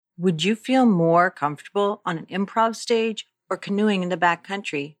Would you feel more comfortable on an improv stage or canoeing in the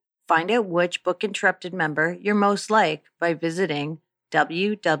backcountry? Find out which Book Interrupted member you're most like by visiting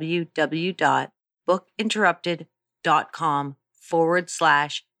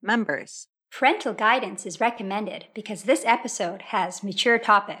www.bookinterrupted.com/members. Parental guidance is recommended because this episode has mature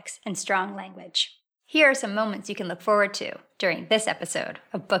topics and strong language. Here are some moments you can look forward to during this episode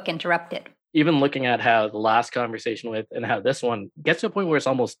of Book Interrupted. Even looking at how the last conversation with and how this one gets to a point where it's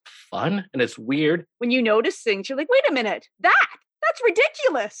almost fun and it's weird. When you notice things, you're like, wait a minute, that's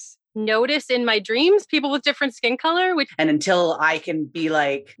ridiculous. Notice in my dreams people with different skin color. And until I can be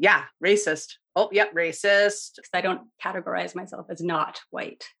like, yeah, racist. Oh, yep, racist. Because I don't categorize myself as not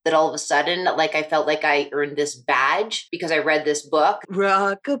white. That all of a sudden, like I felt like I earned this badge because I read this book.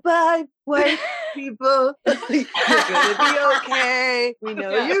 Rockabye, white people. You're gonna be okay. We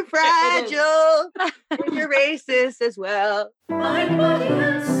know you're fragile. And you're racist as well. Mind, body,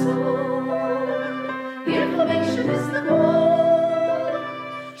 and soul. Information is the goal.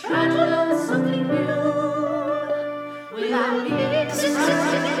 Try to learn something new without being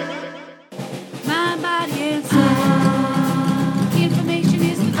distracted. Mind, body, and soul. Information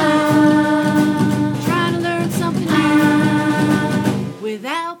is the goal. Trying to learn something new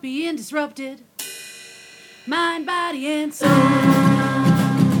without being disrupted. Mind, body, and soul.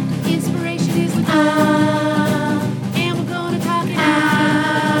 Inspiration is the goal. And we're gonna talk it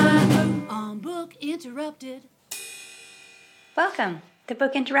out on Book Interrupted. Welcome to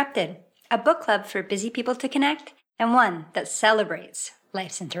Book Interrupted, a book club for busy people to connect and one that celebrates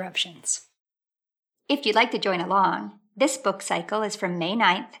life's interruptions. If you'd like to join along, this book cycle is from May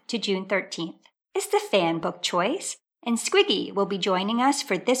 9th to June 13th. It's the fan book choice, and Squiggy will be joining us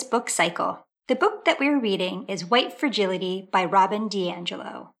for this book cycle. The book that we're reading is White Fragility by Robin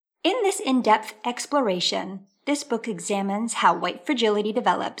DiAngelo. In this in-depth exploration, this book examines how white fragility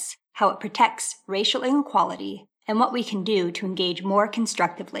develops, how it protects racial inequality, and what we can do to engage more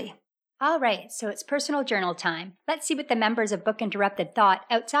constructively. All right, so it's personal journal time. Let's see what the members of Book Interrupted thought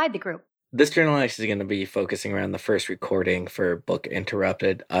outside the group. This journal actually is going to be focusing around the first recording for Book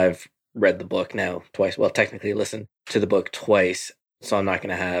Interrupted. I've read the book now twice. Well, technically listened to the book twice, so I'm not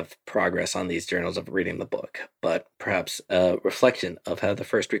going to have progress on these journals of reading the book. But perhaps a reflection of how the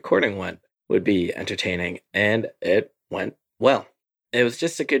first recording went would be entertaining, and it went well. It was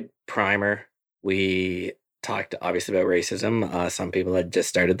just a good primer. We talked obviously about racism. Some people had just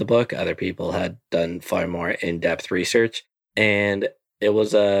started the book. Other people had done far more in-depth research. And it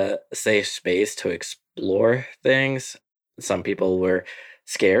was a safe space to explore things. Some people were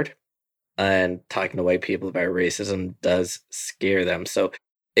scared, and talking to white people about racism does scare them. So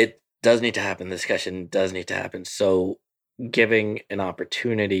it does need to happen. The discussion does need to happen. So giving an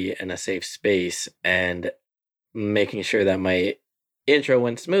opportunity and a safe space and making sure that my intro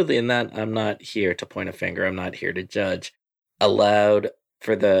went smoothly and that I'm not here to point a finger, I'm not here to judge, allowed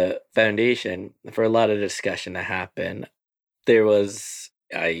for the foundation for a lot of discussion to happen.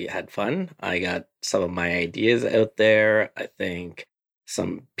 I had fun. I got some of my ideas out there. I think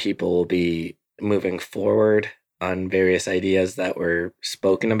some people will be moving forward on various ideas that were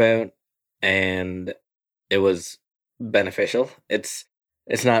spoken about, and it was beneficial. It's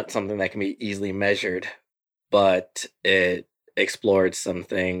not something that can be easily measured, but it explored some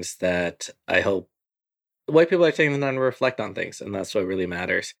things that I hope white people are taking the time to reflect on things, and that's what really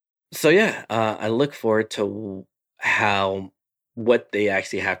matters. So yeah, I look forward to what they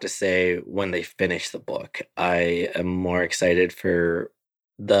actually have to say when they finish the book. I am more excited for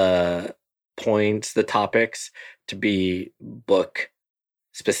the points, the topics to be book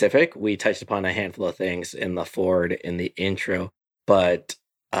specific. We touched upon a handful of things in the forward, in the intro, but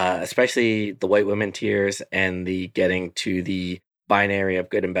especially the white women tiers and the getting to the binary of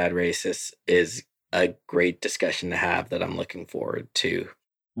good and bad racists is a great discussion to have that I'm looking forward to.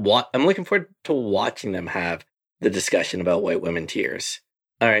 I'm looking forward to watching them have the discussion about white women tiers.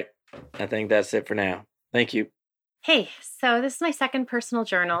 All right, I think that's it for now. Thank you. Hey, so this is my second personal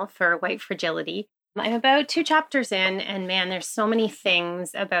journal for White Fragility. I'm about 2 chapters in, and man, there's so many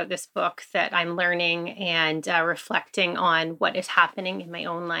things about this book that I'm learning and reflecting on what is happening in my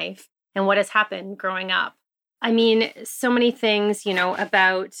own life and what has happened growing up. I mean, so many things,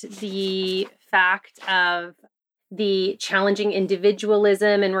 about the fact of the challenging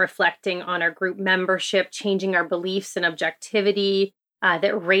individualism and reflecting on our group membership, changing our beliefs and objectivity,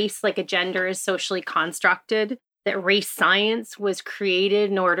 that race, like a gender, is socially constructed, that race science was created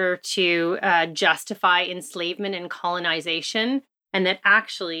in order to justify enslavement and colonization, and that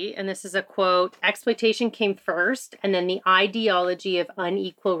actually, and this is a quote, exploitation came first, and then the ideology of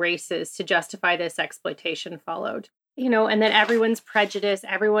unequal races to justify this exploitation followed. and that everyone's prejudiced,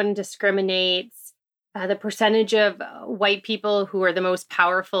 everyone discriminates. The percentage of white people who are the most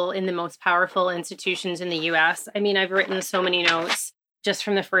powerful in the most powerful institutions in the US. I mean, I've written so many notes just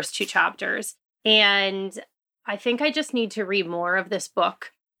from the first 2 chapters. And I think I just need to read more of this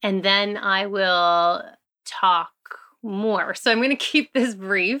book, and then I will talk more. So I'm going to keep this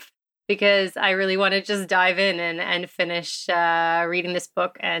brief because I really want to just dive in and finish reading this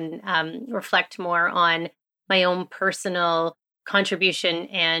book and reflect more on my own personal contribution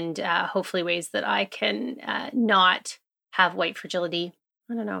and hopefully ways that I can not have white fragility.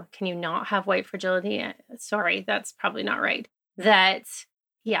 I don't know. Can you not have white fragility? Sorry, that's probably not right.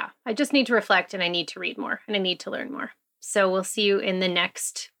 I just need to reflect, and I need to read more, and I need to learn more. So we'll see you in the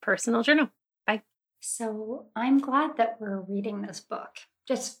next personal journal. Bye. So I'm glad that we're reading this book,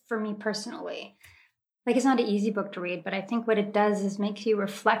 just for me personally. Like, it's not an easy book to read, but I think what it does is make you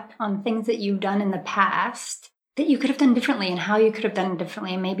reflect on things that you've done in the past that you could have done differently, and how you could have done it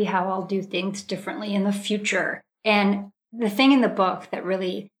differently, and maybe how I'll do things differently in the future. And the thing in the book that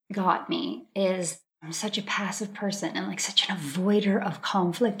really got me is I'm such a passive person and like such an avoider of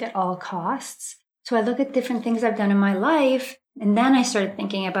conflict at all costs. So I look at different things I've done in my life, and then I started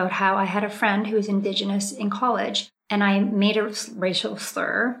thinking about how I had a friend who was Indigenous in college, and I made a racial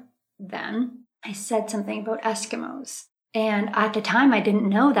slur then. I said something about Eskimos. And at the time, I didn't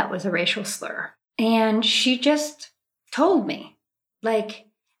know that was a racial slur. And she just told me, and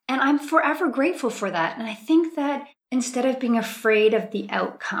I'm forever grateful for that. And I think that instead of being afraid of the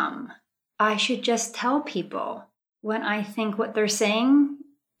outcome, I should just tell people when I think what they're saying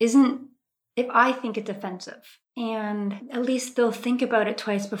isn't, if I think it's offensive. And at least they'll think about it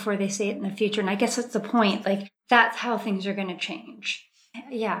twice before they say it in the future. And I guess that's the point. That's how things are going to change.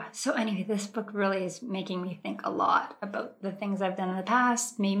 Yeah. So anyway, this book really is making me think a lot about the things I've done in the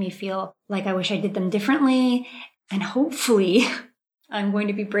past, made me feel like I wish I did them differently. And hopefully I'm going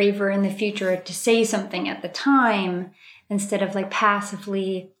to be braver in the future to say something at the time instead of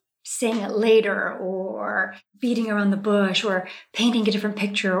passively saying it later, or beating around the bush, or painting a different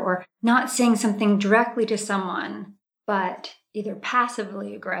picture, or not saying something directly to someone, but either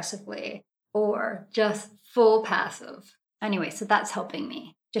passively aggressively or just full passive. Anyway, so that's helping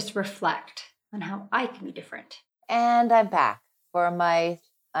me just reflect on how I can be different. And I'm back for my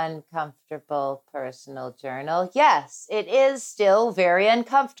uncomfortable personal journal. Yes, it is still very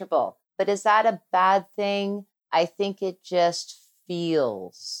uncomfortable, but is that a bad thing? I think it just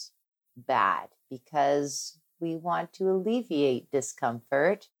feels bad because we want to alleviate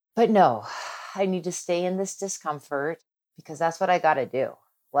discomfort. But no, I need to stay in this discomfort because that's what I got to do.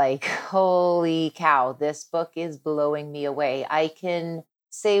 Holy cow, this book is blowing me away. I can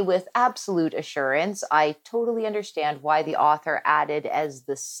say with absolute assurance, I totally understand why the author added as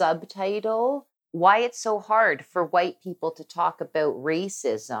the subtitle, why it's so hard for white people to talk about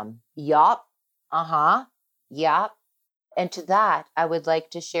racism. Yup. Yup. And to that, I would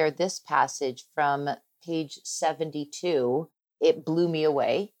like to share this passage from page 72. It blew me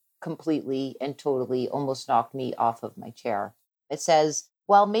away completely and totally, almost knocked me off of my chair. It says,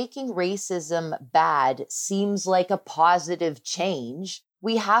 while making racism bad seems like a positive change,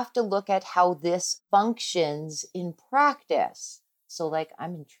 we have to look at how this functions in practice. So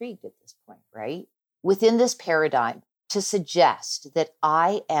I'm intrigued at this point, right? Within this paradigm, to suggest that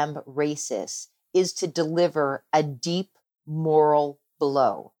I am racist is to deliver a deep moral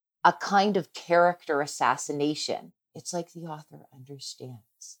blow, a kind of character assassination. It's like the author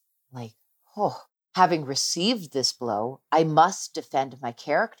understands, having received this blow, I must defend my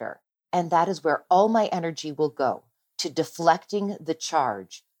character. And that is where all my energy will go, to deflecting the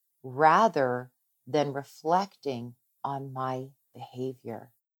charge rather than reflecting on my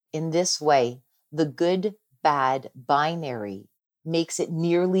behavior. In this way, the good-bad binary makes it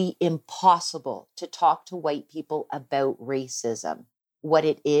nearly impossible to talk to white people about racism, what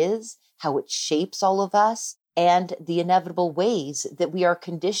it is, how it shapes all of us, and the inevitable ways that we are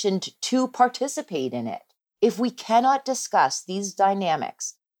conditioned to participate in it. If we cannot discuss these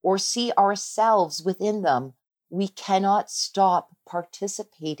dynamics or see ourselves within them, we cannot stop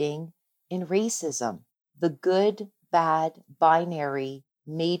participating in racism. The good-bad binary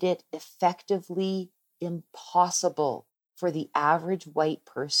made it effectively impossible for the average white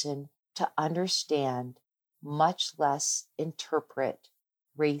person to understand, much less interpret,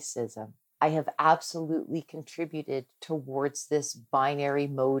 racism. I have absolutely contributed towards this binary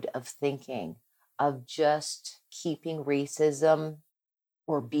mode of thinking, of just keeping racism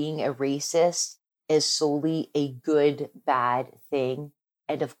or being a racist as solely a good, bad thing.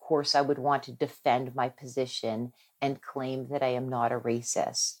 And of course, I would want to defend my position and claim that I am not a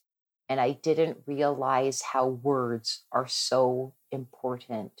racist. And I didn't realize how words are so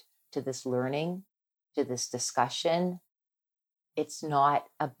important to this learning, to this discussion. It's not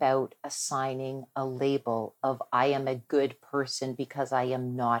about assigning a label of I am a good person because I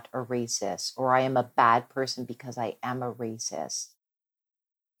am not a racist, or I am a bad person because I am a racist.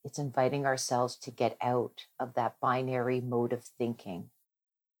 It's inviting ourselves to get out of that binary mode of thinking,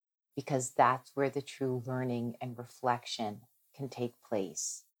 because that's where the true learning and reflection can take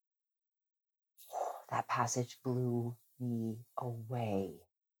place. That passage blew me away.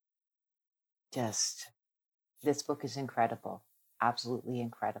 This book is incredible. Absolutely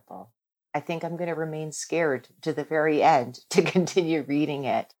incredible. I think I'm going to remain scared to the very end to continue reading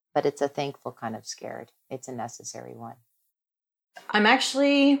it, but it's a thankful kind of scared. It's a necessary one. I'm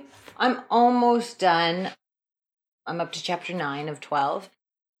almost done. I'm up to chapter 9 of 12.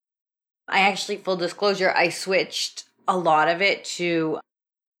 I actually, full disclosure, I switched a lot of it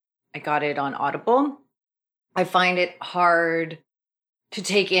I got it on Audible. I find it hard to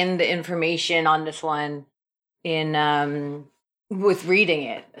take in the information on this one with reading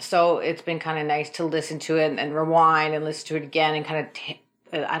it. So it's been kind of nice to listen to it and rewind and listen to it again and kind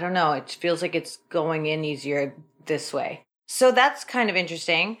of, I don't know, it feels like it's going in easier this way. So that's kind of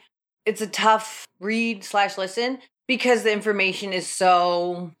interesting. It's a tough read/listen because the information is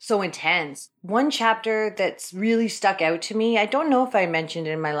so intense. One chapter that's really stuck out to me, I don't know if I mentioned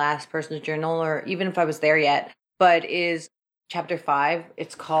it in my last personal journal or even if I was there yet, but is chapter 5.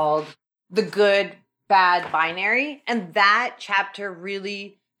 It's called The Good Bad Binary. And that chapter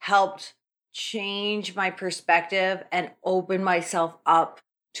really helped change my perspective and open myself up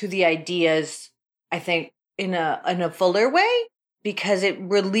to the ideas, I think, in a fuller way, because it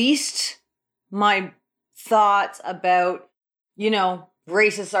released my thoughts about,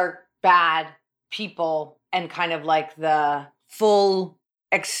 racists are bad people and kind of like the full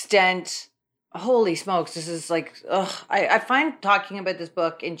extent. Holy smokes, this is like, I find talking about this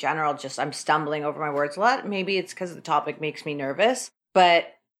book in general, I'm stumbling over my words a lot. Maybe it's because the topic makes me nervous, but,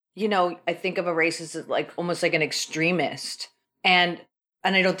 I think of a racist as like almost like an extremist, and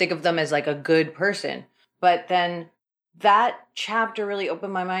I don't think of them as like a good person. But then that chapter really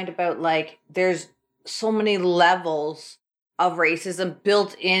opened my mind about like, there's so many levels of racism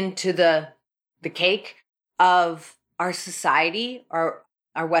built into the cake of our society, our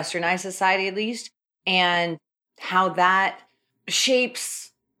westernized society at least, and how that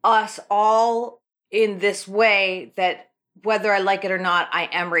shapes us all in this way that whether I like it or not, I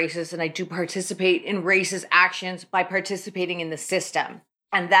am racist and I do participate in racist actions by participating in the system.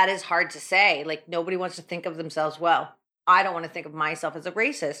 And that is hard to say. Like, nobody wants to think of themselves, well, I don't want to think of myself as a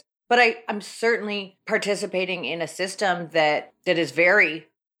racist, but I'm certainly participating in a system that is very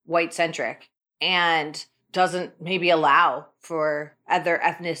white-centric and doesn't maybe allow for other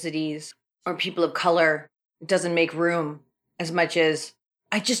ethnicities or people of color. It doesn't make room as much as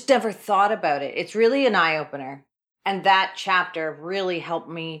I just never thought about it. It's really an eye-opener. And that chapter really helped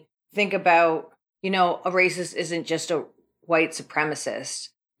me think about, a racist isn't just a white supremacist.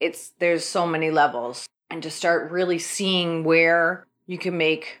 There's so many levels, and to start really seeing where you can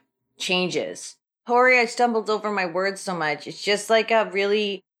make changes. Sorry, I stumbled over my words so much. It's just like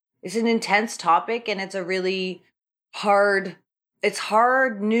it's an intense topic, and it's a really hard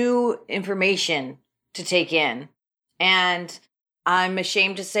new information to take in. And I'm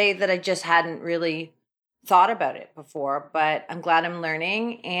ashamed to say that I just hadn't really thought about it before, but I'm glad I'm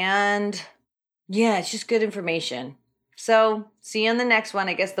learning. And yeah, it's just good information. So see you on the next one.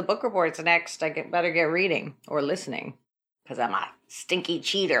 I guess the book report's next. I better get reading or listening because I'm a stinky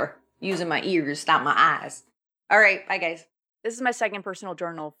cheater using my ears, not my eyes. All right. Bye, guys. This is my second personal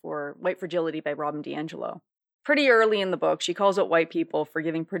journal for White Fragility by Robin DiAngelo. Pretty early in the book, she calls out white people for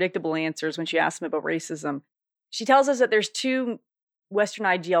giving predictable answers when she asks them about racism. She tells us that there's two Western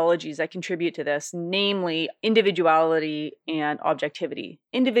ideologies that contribute to this, namely individuality and objectivity.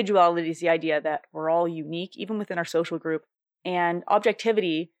 Individuality is the idea that we're all unique, even within our social group, and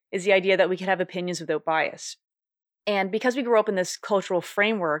objectivity is the idea that we can have opinions without bias. And because we grew up in this cultural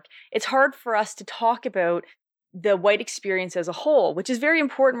framework, it's hard for us to talk about the white experience as a whole, which is very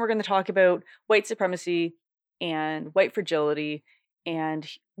important. We're going to talk about white supremacy and white fragility and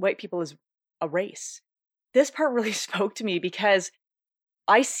white people as a race. This part really spoke to me because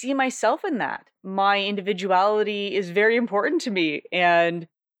I see myself in that. My individuality is very important to me. And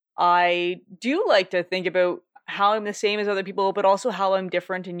I do like to think about how I'm the same as other people, but also how I'm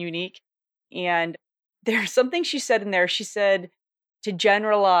different and unique. And there's something she said in there. She said to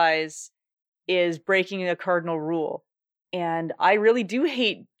generalize is breaking a cardinal rule. And I really do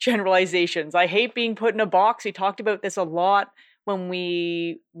hate generalizations. I hate being put in a box. We talked about this a lot when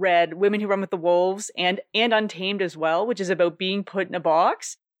we read Women Who Run with the Wolves and Untamed as well, which is about being put in a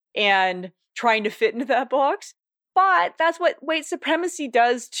box and trying to fit into that box. But that's what white supremacy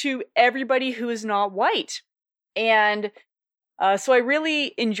does to everybody who is not white. And so I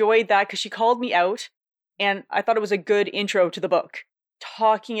really enjoyed that because she called me out, and I thought it was a good intro to the book,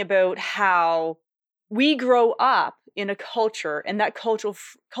 talking about how we grow up in a culture, and that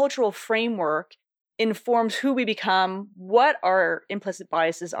cultural framework informs who we become, what our implicit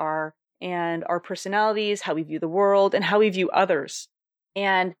biases are, and our personalities, how we view the world, and how we view others.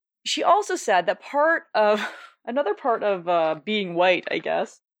 And she also said that another part of being white, I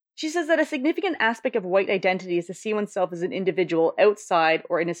guess, she says that a significant aspect of white identity is to see oneself as an individual outside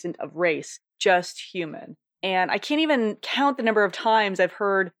or innocent of race, just human. And I can't even count the number of times I've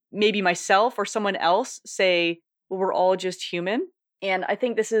heard maybe myself or someone else say, well, we're all just human. And I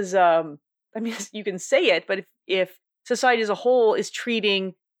think this is, you can say it, but if society as a whole is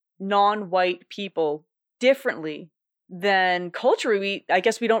treating non-white people differently, then culturally, I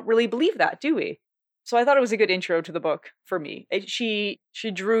guess we don't really believe that, do we? So I thought it was a good intro to the book for me. She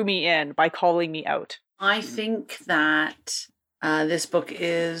drew me in by calling me out. I think that this book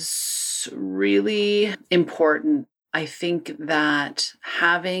is really important. I think that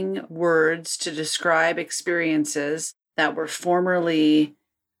having words to describe experiences that were formerly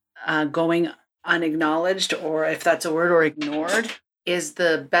going unacknowledged, or if that's a word, or ignored, is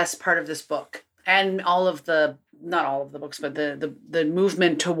the best part of this book. And not all of the books, but the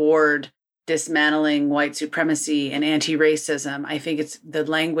movement toward dismantling white supremacy and anti-racism. I think it's the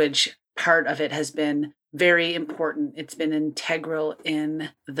language part of it has been very important. It's been integral in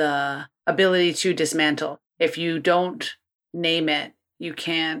the ability to dismantle. If you don't name it, you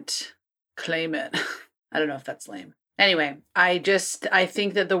can't claim it. I don't know if that's lame. Anyway, I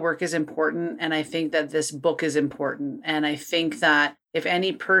think that the work is important, and I think that this book is important. And I think that if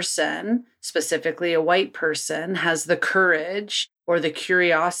any person, specifically a white person, has the courage or the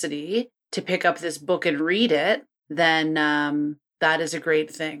curiosity to pick up this book and read it, then that is a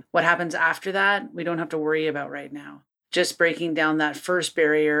great thing. What happens after that, we don't have to worry about right now. Just breaking down that first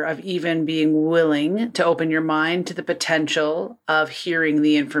barrier of even being willing to open your mind to the potential of hearing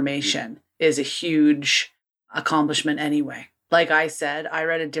the information is a huge accomplishment anyway. Like I said, I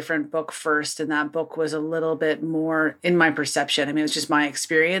read a different book first, and that book was a little bit more in my perception. I mean, it was just my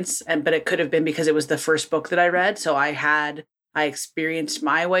experience, but it could have been because it was the first book that I read. So I experienced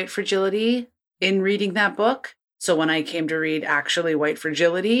my white fragility in reading that book. So when I came to read actually White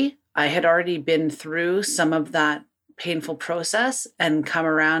Fragility, I had already been through some of that painful process and come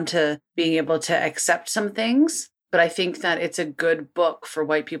around to being able to accept some things. But I think that it's a good book for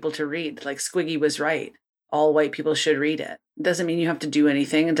white people to read. Like Squiggy was right. All white people should read it. It doesn't mean you have to do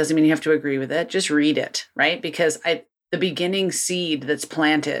anything. It doesn't mean you have to agree with it. Just read it, right? Because the beginning seed that's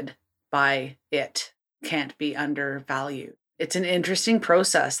planted by it can't be undervalued. It's an interesting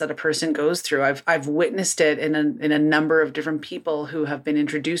process that a person goes through. I've witnessed it in a number of different people who have been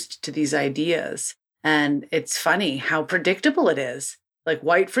introduced to these ideas. And it's funny how predictable it is. Like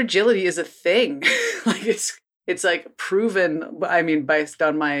white fragility is a thing. Like it's like proven, I mean, based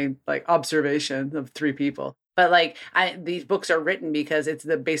on my like observation of 3 people. But these books are written because it's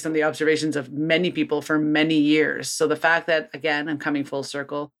based on the observations of many people for many years. So the fact that, again, I'm coming full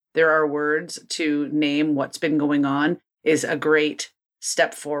circle, there are words to name what's been going on is a great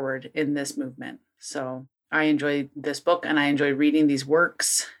step forward in this movement. So I enjoy this book, and I enjoy reading these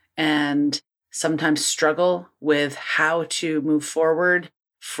works, and sometimes struggle with how to move forward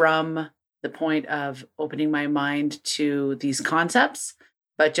from the point of opening my mind to these concepts.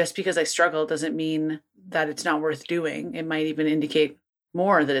 But just because I struggle doesn't mean that it's not worth doing. It might even indicate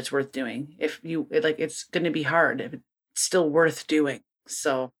more that it's worth doing. It's going to be hard, if it's still worth doing.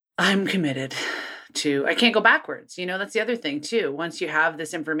 So I'm committed to, I can't go backwards. That's the other thing too. Once you have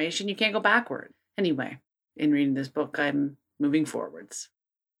this information, you can't go backward. Anyway, in reading this book, I'm moving forwards.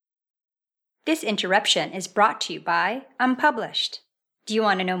 This interruption is brought to you by Unpublished. Do you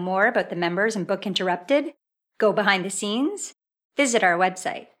want to know more about the members in Book Interrupted? Go behind the scenes? Visit our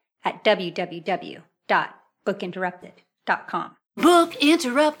website at www.bookinterrupted.com. Book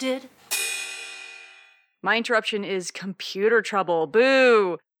Interrupted. My interruption is computer trouble.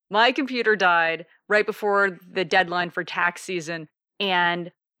 Boo! My computer died right before the deadline for tax season,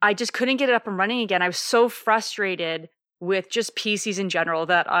 and I just couldn't get it up and running again. I was so frustrated with just PCs in general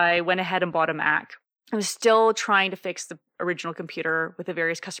that I went ahead and bought a Mac. I was still trying to fix the original computer with the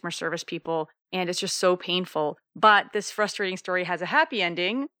various customer service people, and it's just so painful. But this frustrating story has a happy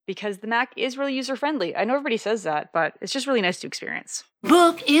ending because the Mac is really user-friendly. I know everybody says that, but it's just really nice to experience.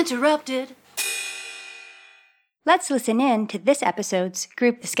 Book Interrupted. Let's listen in to this episode's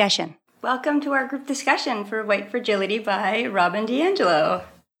group discussion. Welcome to our group discussion for White Fragility by Robin DiAngelo.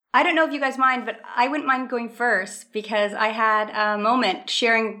 I don't know if you guys mind, but I wouldn't mind going first because I had a moment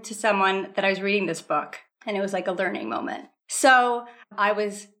sharing to someone that I was reading this book, and it was like a learning moment. So I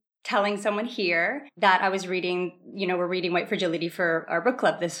was telling someone here that I was reading, we're reading White Fragility for our book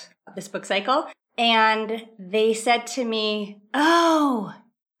club this book cycle. And they said to me, "Oh,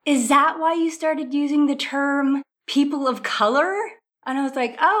 is that why you started using the term people of color?" And I was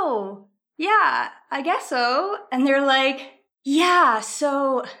like, "Oh, yeah, I guess so." And they're like, "Yeah,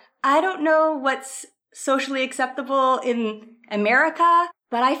 so I don't know what's socially acceptable in America,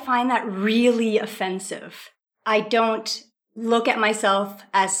 but I find that really offensive. I don't look at myself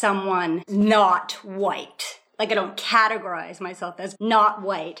as someone not white. Like I don't categorize myself as not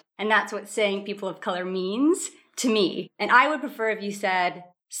white. And that's what saying people of color means to me. And I would prefer if you said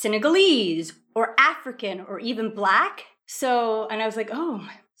Senegalese or African or even black." And I was like, "Oh,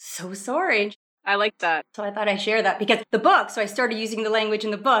 so sorry." I like that. So I thought I'd share that because the book, so I started using the language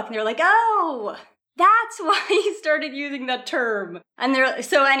in the book and they're like, "Oh, that's why you started using that term." And they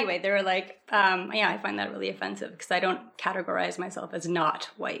were like, "Yeah, I find that really offensive because I don't categorize myself as not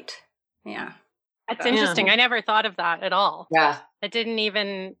white." Yeah. That's interesting. I never thought of that at all. Yeah. It didn't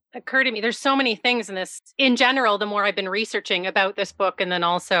even occur to me. There's so many things in this. In general, the more I've been researching about this book and then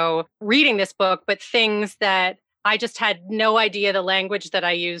also reading this book, but things that I just had no idea the language that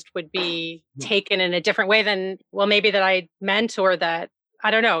I used would be taken in a different way than, maybe that I meant or that,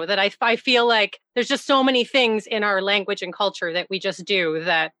 I don't know, that I feel like there's just so many things in our language and culture that we just do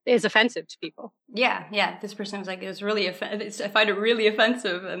that is offensive to people. Yeah. This person was like, it was really I find it really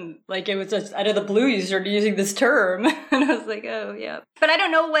offensive. And like, it was just out of the blue, you started using this term. And I was like, "Oh, yeah." But I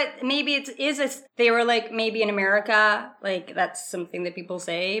don't know what, maybe they were like, maybe in America, like that's something that people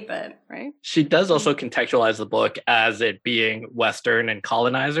say, but right. She does also contextualize the book as it being Western and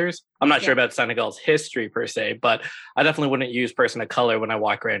colonizers. I'm not sure about Senegal's history per se, but I definitely wouldn't use person of color when I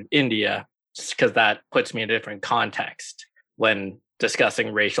walk around India, just because that puts me in a different context when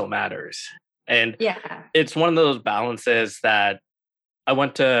discussing racial matters. And it's one of those balances that I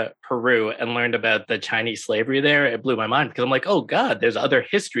went to Peru and learned about the Chinese slavery there. It blew my mind because I'm like, oh God, there's other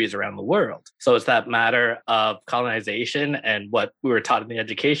histories around the world. So it's that matter of colonization and what we were taught in the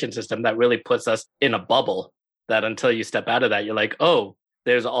education system that really puts us in a bubble that until you step out of that, you're like, oh,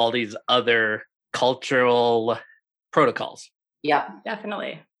 there's all these other cultural protocols. Yeah,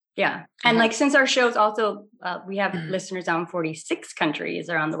 definitely. Yeah. And like, since our show's also, we have listeners on 46 countries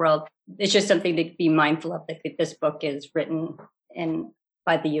around the world, it's just something to be mindful of that this book is written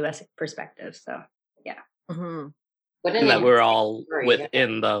by the U.S. perspective. So, yeah. Mm-hmm. And that we're all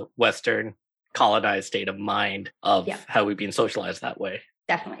within the Western colonized state of mind of how we've been socialized that way.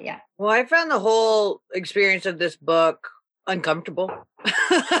 Definitely, yeah. Well, I found the whole experience of this book uncomfortable.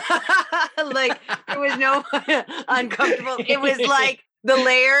 Like, there was no uncomfortable. It was like, the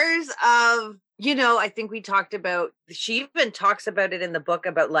layers of, I think we talked about, she even talks about it in the book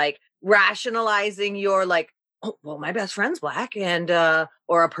about like rationalizing your like, oh, well, my best friend's black and,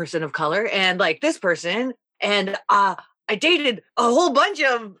 or a person of color and like this person. And, I dated a whole bunch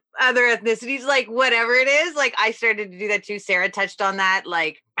of other ethnicities, like whatever it is. Like I started to do that too. Sarah touched on that.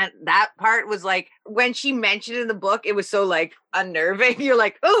 Like, and that part was like, when she mentioned it in the book, it was so like unnerving. You're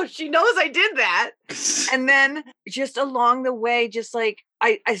like, oh, she knows I did that. And then just along the way, just like,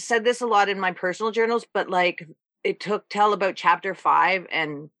 I said this a lot in my personal journals, but like it took till about chapter 5,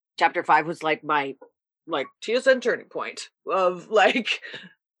 and chapter 5 was like my like TSN turning point of like,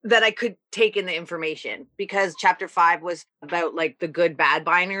 that I could take in the information, because chapter 5 was about like the good bad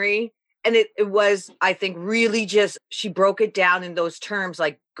binary. And it was, I think, really just, she broke it down in those terms,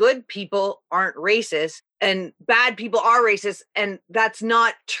 like good people aren't racist and bad people are racist. And that's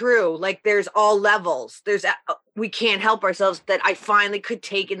not true. Like there's all levels. We can't help ourselves. That I finally could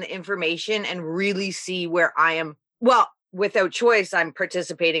take in the information and really see where I am. Well, without choice, I'm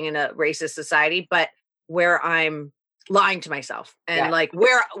participating in a racist society, but where I'm lying to myself and like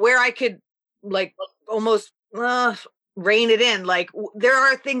where I could like almost rein it in. Like there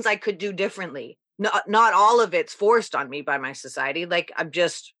are things I could do differently. Not all of it's forced on me by my society. Like I'm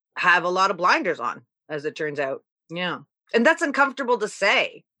just have a lot of blinders on, as it turns out. Yeah. And that's uncomfortable to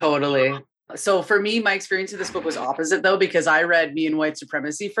say. Totally. So for me, my experience of this book was opposite though, because I read Me and White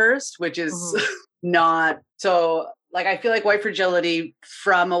Supremacy first, which is not so. Like, I feel like White Fragility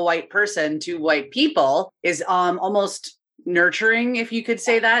from a white person to white people is almost nurturing, if you could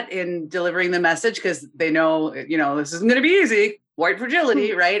say that, in delivering the message, because they know, this isn't going to be easy. white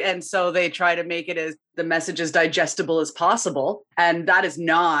fragility, right? And so they try to make it as the message as digestible as possible. And that is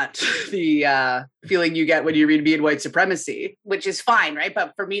not the feeling you get when you read Me and White Supremacy, which is fine, right?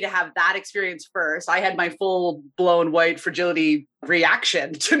 But for me to have that experience first, I had my full blown white fragility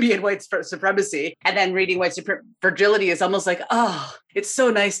reaction to Me and White Supremacy. And then reading White Fragility is almost like, oh, it's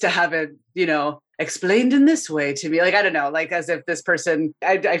so nice to have it, explained in this way to me. Like, I don't know, like as if this person,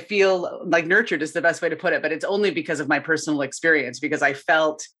 I feel like nurtured is the best way to put it, but it's only because of my personal experience, because I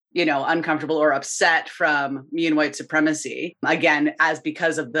felt, uncomfortable or upset from Me and White Supremacy. Again,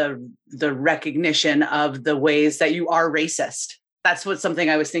 because of the recognition of the ways that you are racist. That's something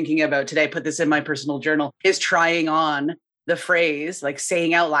I was thinking about today. I put this in my personal journal, is trying on the phrase, like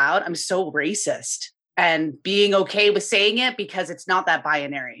saying out loud, I'm so racist. And being okay with saying it, because it's not that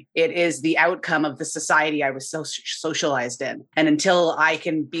binary. It is the outcome of the society I was so socialized in. And until I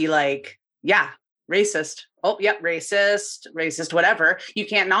can be like, yeah, racist. Oh, yep, racist, whatever. You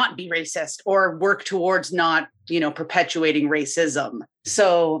can't not be racist or work towards not, perpetuating racism.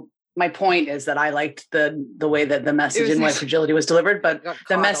 So my point is that I liked the way that the message in White Fragility was delivered, but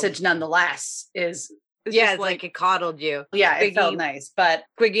the message nonetheless is... It's like it coddled you. Yeah, it felt nice. But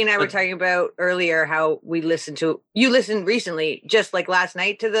Squiggy and I were talking about earlier how you listened recently, just like last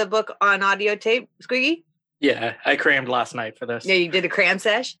night, to the book on audio tape, Squiggy? Yeah, I crammed last night for this. Yeah, you did a cram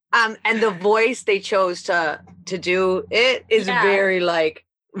sesh. And the voice they chose to do it is very like,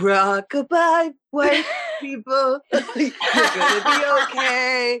 rockabye, white people. You're gonna be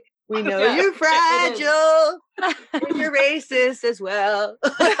okay. We know you're fragile. And you're racist as well.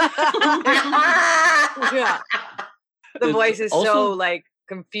 Yeah. The voice is also, so like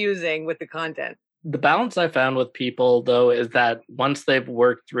confusing with the content. The balance I found with people, though, is that once they've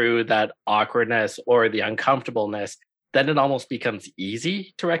worked through that awkwardness or the uncomfortableness, then it almost becomes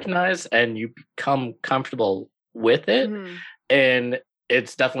easy to recognize and you become comfortable with it. Mm-hmm. And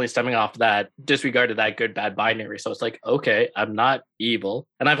it's definitely stemming off that disregard of that good, bad binary. So it's like, okay, I'm not evil.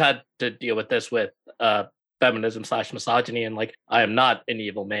 And I've had to deal with this with feminism / misogyny. And like, I am not an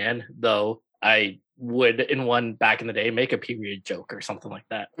evil man, though I would in one back in the day make a period joke or something like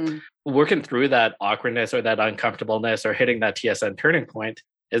that. Working through that awkwardness or that uncomfortableness or hitting that TSN turning point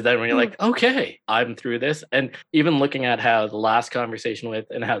is then when you're like, okay, I'm through this. And even looking at how the last conversation with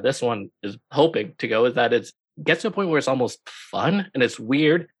and how this one is hoping to go is that it gets to a point where it's almost fun and it's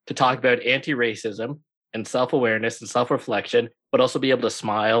weird to talk about anti-racism and self-awareness and self-reflection, but also be able to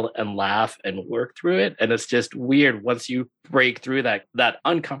smile and laugh and work through it. And it's just weird once you break through that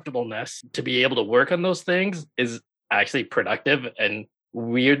uncomfortableness to be able to work on those things is actually productive and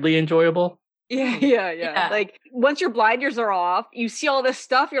weirdly enjoyable. Yeah. Like once your blinders are off, you see all this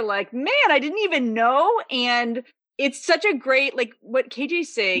stuff, you're like, man, I didn't even know. And it's such a great, like what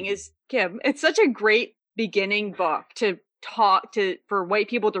KJ's saying is, Kim, it's such a great beginning book to talk to for white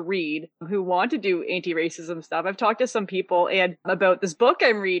people to read who want to do anti-racism stuff. I've talked to some people and about this book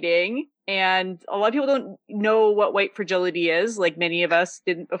I'm reading, and a lot of people don't know what white fragility is, like many of us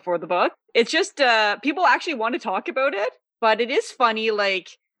didn't before the book. It's just people actually want to talk about it, but it is funny,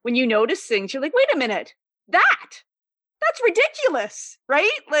 like when you notice things, you're like, wait a minute, that's ridiculous, right?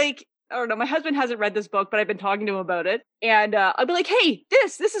 Like, I don't know, my husband hasn't read this book, but I've been talking to him about it. And I'll be like, hey,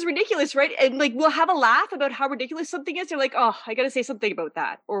 this is ridiculous, right? And like, we'll have a laugh about how ridiculous something is. They're like, oh, I got to say something about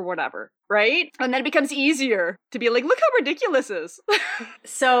that or whatever, right? And then it becomes easier to be like, look how ridiculous is.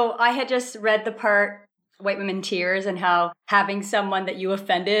 So I had just read the part, White Women Tears, and how having someone that you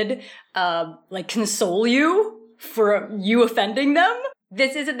offended, like console you for you offending them.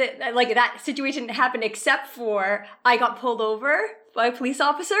 This isn't like that situation didn't happen except for I got pulled over by a police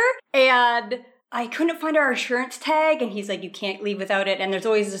officer and I couldn't find our insurance tag, and he's like, you can't leave without it. And there's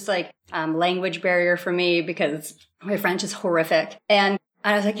always this like language barrier for me because my French is horrific. And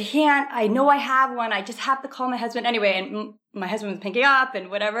I was like, I know I have one. I just have to call my husband anyway. And my husband was picking up and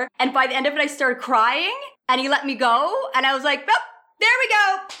whatever. And by the end of it, I started crying and he let me go. And I was like, oh, there we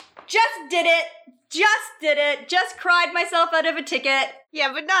go. Just did it. Just cried myself out of a ticket.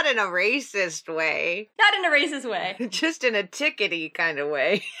 Yeah, but not in a racist way. Not in a racist way. Just in a tickety kind of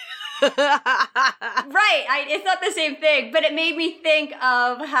way. Right. It's not the same thing, but it made me think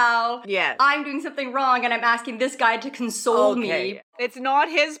of how I'm doing something wrong and I'm asking this guy to console me. It's not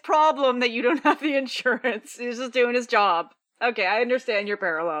his problem that you don't have the insurance. He's just doing his job. Okay, I understand your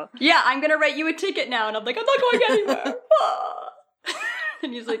parallel. Yeah, I'm going to write you a ticket now. And I'm like, I'm not going anywhere.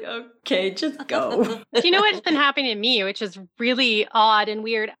 And he's like, okay, just go. Do you know what's been happening to me, which is really odd and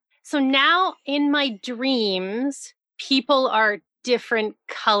weird? So now in my dreams, people are different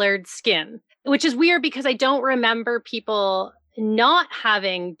colored skin, which is weird because I don't remember people not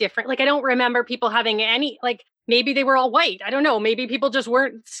having different, like I don't remember people having any, like maybe they were all white. I don't know. Maybe people just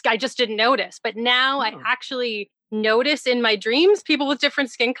weren't, I just didn't notice. But now I actually notice in my dreams people with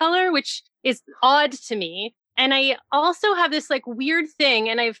different skin color, which is odd to me. And I also have this like weird thing,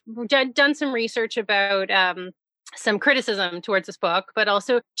 and I've done some research about some criticism towards this book, but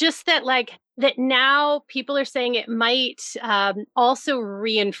also just that like that now people are saying it might also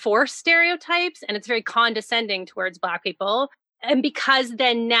reinforce stereotypes, and it's very condescending towards Black people. And because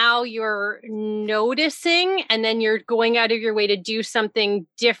then now you're noticing, and then you're going out of your way to do something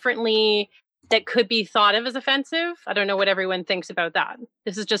differently that could be thought of as offensive. I don't know what everyone thinks about that.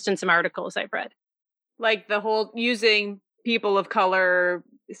 This is just in some articles I've read. Like the whole using people of color,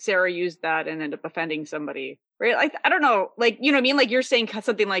 Sarah used that and ended up offending somebody, right? Like, I don't know, like, you know what I mean? Like you're saying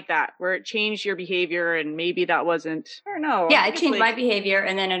something like that, where it changed your behavior and maybe that wasn't, I don't know. Yeah, it changed my behavior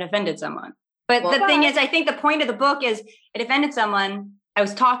and then it offended someone. But the thing is, I think the point of the book is it offended someone. I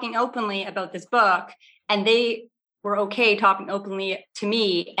was talking openly about this book and they were okay talking openly to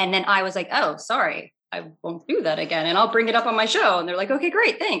me. And then I was like, oh, sorry, I won't do that again. And I'll bring it up on my show. And they're like, okay,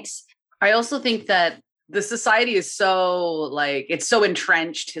 great, thanks. I also think that the society is so like, it's so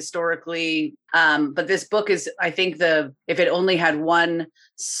entrenched historically. But this book is, I think if it only had one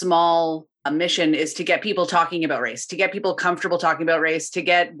small mission, is to get people talking about race, to get people comfortable talking about race, to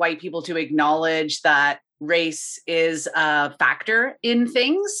get white people to acknowledge that race is a factor in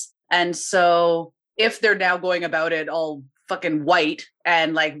things. And so if they're now going about it all fucking white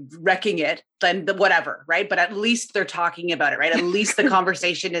and like wrecking it, then whatever, right? But at least they're talking about it, right? At least the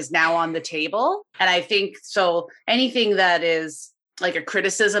conversation is now on the table. And I think so anything that is like a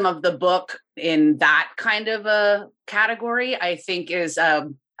criticism of the book in that kind of a category, I think is a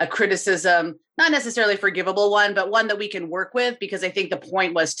criticism, not necessarily forgivable one, but one that we can work with, because I think the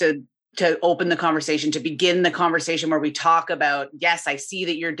point was to open the conversation, to begin the conversation where we talk about, yes, I see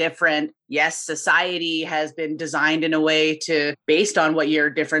that you're different. Yes, society has been designed in a way to, based on what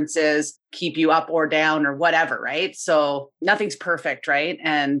your difference is, keep you up or down or whatever, right? So nothing's perfect, right?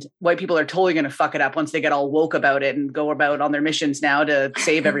 And white people are totally going to fuck it up once they get all woke about it and go about on their missions now to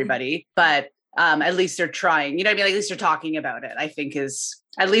save everybody. But at least they're trying, you know what I mean? At least they're talking about it, I think is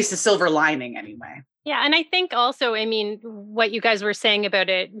at least a silver lining anyway. Yeah. And I think also, I mean, what you guys were saying about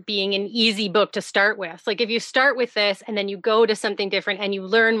it being an easy book to start with, like if you start with this and then you go to something different and you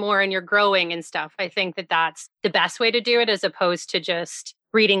learn more and you're growing and stuff, I think that that's the best way to do it, as opposed to just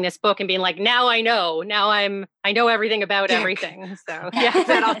reading this book and being like, now I know everything about everything. So yeah,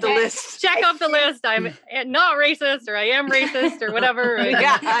 that off the list. Check off the list. I'm not racist, or I am racist, or whatever.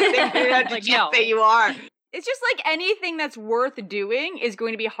 Yeah, I think you have to like, check that you are. It's just like anything that's worth doing is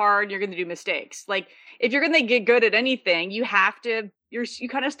going to be hard. You're going to do mistakes. Like if you're going to get good at anything, you have to, you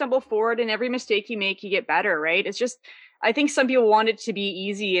kind of stumble forward, and every mistake you make, you get better, right? It's just, I think some people want it to be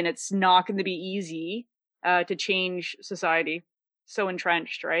easy, and it's not going to be easy to change society. So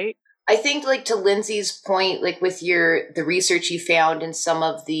entrenched, right? I think like to Lindsay's point, like with the research you found and some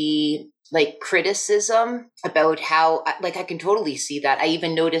of the like criticism about how, like, I can totally see that. I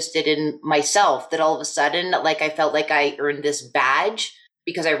even noticed it in myself, that all of a sudden, like, I felt like I earned this badge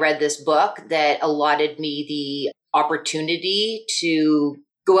because I read this book that allotted me the opportunity to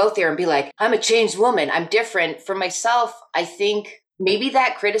go out there and be like, I'm a changed woman. I'm different. For myself, I think maybe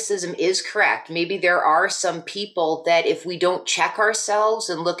that criticism is correct. Maybe there are some people that if we don't check ourselves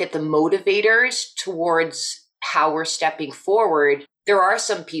and look at the motivators towards how we're stepping forward, there are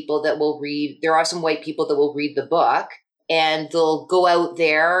some people that will read, there are some white people that will read the book and they'll go out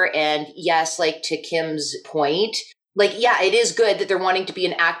there and yes, like to Kim's point, like, yeah, it is good that they're wanting to be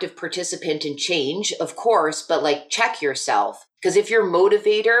an active participant in change, of course, but like check yourself. Because if your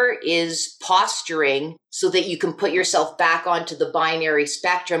motivator is posturing so that you can put yourself back onto the binary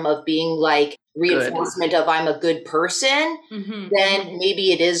spectrum of being like reinforcement of I'm a good person, then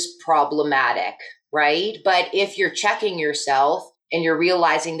maybe it is problematic, right? But if you're checking yourself and you're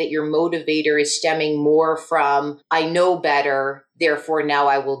realizing that your motivator is stemming more from, I know better, therefore now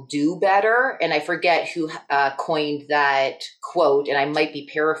I will do better. And I forget who coined that quote, and I might be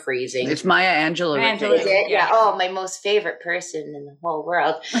paraphrasing. It's Maya Angelou. Is it? Yeah. Oh, my most favorite person in the whole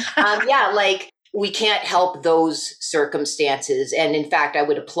world. Yeah, like we can't help those circumstances. And in fact, I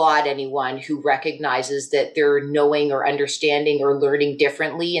would applaud anyone who recognizes that they're knowing or understanding or learning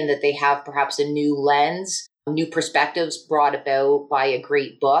differently and that they have perhaps a new lens, new perspectives brought about by a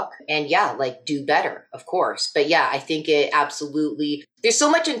great book. And yeah, like do better, of course. But yeah, I think it absolutely, there's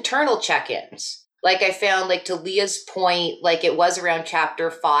so much internal check-ins. Like I found, like to Leah's point, like it was around chapter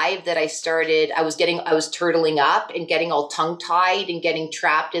 5 that I was turtling up and getting all tongue-tied and getting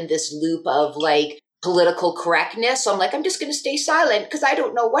trapped in this loop of like political correctness. So I'm like, I'm just going to stay silent because I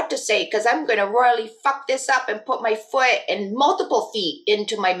don't know what to say because I'm going to royally fuck this up and put my foot and multiple feet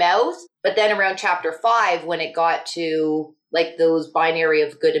into my mouth. But then around chapter 5, when it got to like those binary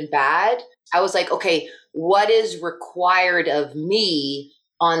of good and bad, I was like, okay, what is required of me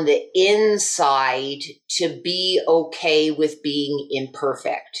on the inside to be okay with being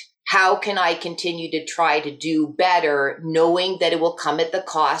imperfect? How can I continue to try to do better, knowing that it will come at the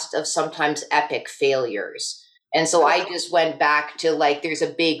cost of sometimes epic failures? And so I just went back to like, there's a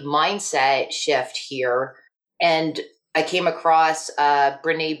big mindset shift here. And I came across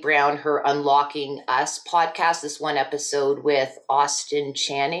Brene Brown, her Unlocking Us podcast, this one episode with Austin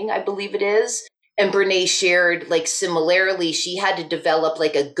Channing, I believe it is. And Brene shared, like, similarly, she had to develop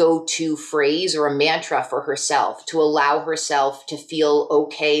like a go-to phrase or a mantra for herself to allow herself to feel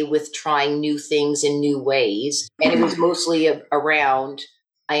okay with trying new things in new ways. And it was mostly around,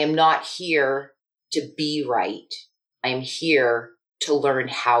 I am not here to be right. I am here to learn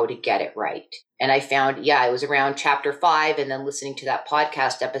how to get it right. And I found, it was around chapter 5 and then listening to that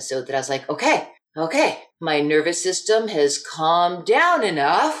podcast episode that I was like, okay, my nervous system has calmed down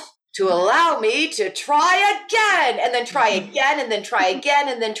enough to allow me to try again and then try again and then try again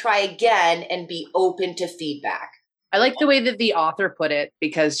and then try again and be open to feedback. I like the way that the author put it,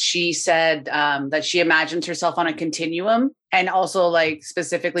 because she said that she imagines herself on a continuum, and also like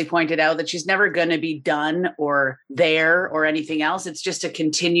specifically pointed out that she's never going to be done or there or anything else. It's just a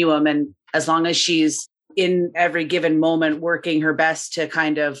continuum. And as long as she's in every given moment working her best to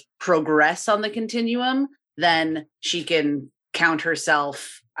kind of progress on the continuum, then she can count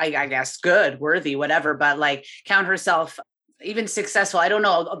herself, I guess, good, worthy, whatever, but like count herself even successful. I don't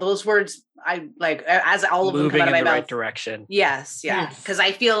know. Those words, I like, as all of them come out of my mouth. Moving in the right direction. Yes. Because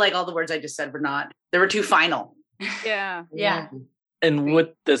I feel like all the words I just said they were too final. Yeah. And with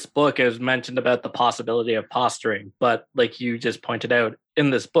this book, it was mentioned about the possibility of posturing. But like you just pointed out, in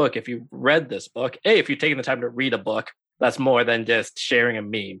this book, if you read this book, if you've taken the time to read a book, that's more than just sharing a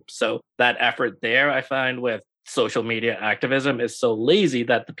meme. So that effort there, I find with social media activism, is so lazy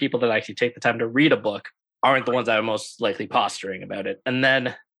that the people that actually take the time to read a book aren't the ones that are most likely posturing about it. And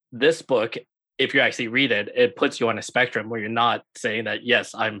then this book, if you actually read it, it puts you on a spectrum where you're not saying that,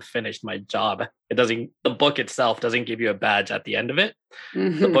 yes, I'm finished my job. The book itself doesn't give you a badge at the end of it.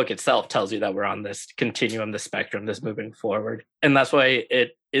 Mm-hmm. The book itself tells you that we're on this continuum, this spectrum, this moving forward. And that's why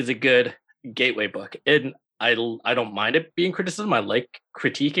it is a good gateway book. And I don't mind it being criticism. I like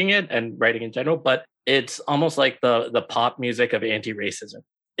critiquing it and writing in general, but it's almost like the pop music of anti-racism.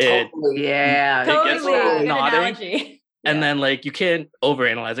 Totally. It gets nodding. And then like you can't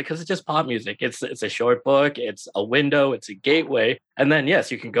overanalyze it because it's just pop music. It's a short book, it's a window, it's a gateway. And then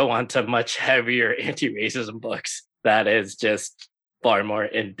yes, you can go on to much heavier anti-racism books that is just far more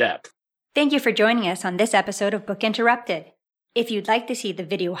in depth. Thank you for joining us on this episode of Book Interrupted. If you'd like to see the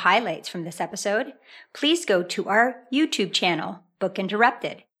video highlights from this episode, please go to our YouTube channel, Book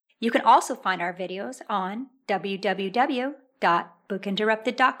Interrupted. You can also find our videos on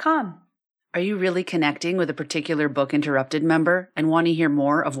www.bookinterrupted.com. Are you really connecting with a particular Book Interrupted member and want to hear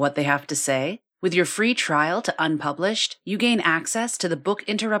more of what they have to say? With your free trial to Unpublished, you gain access to the Book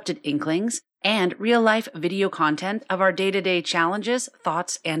Interrupted Inklings and real-life video content of our day-to-day challenges,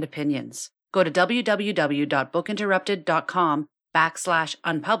 thoughts, and opinions. Go to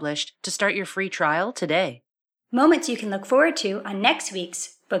www.bookinterrupted.com/unpublished to start your free trial today. Moments you can look forward to on next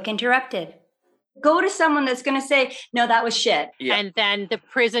week's Book Interrupted. Go to someone that's going to say, no, that was shit. Yeah. And then the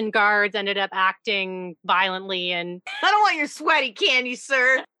prison guards ended up acting violently. And I don't want your sweaty candy,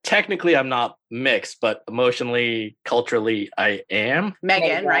 sir. Technically, I'm not mixed, but emotionally, culturally, I am.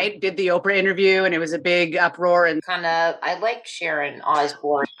 Megan, right? Did the Oprah interview and it was a big uproar. And I like Sharon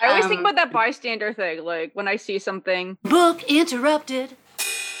Osbourne. I always think about that bystander thing, like when I see something. Book Interrupted.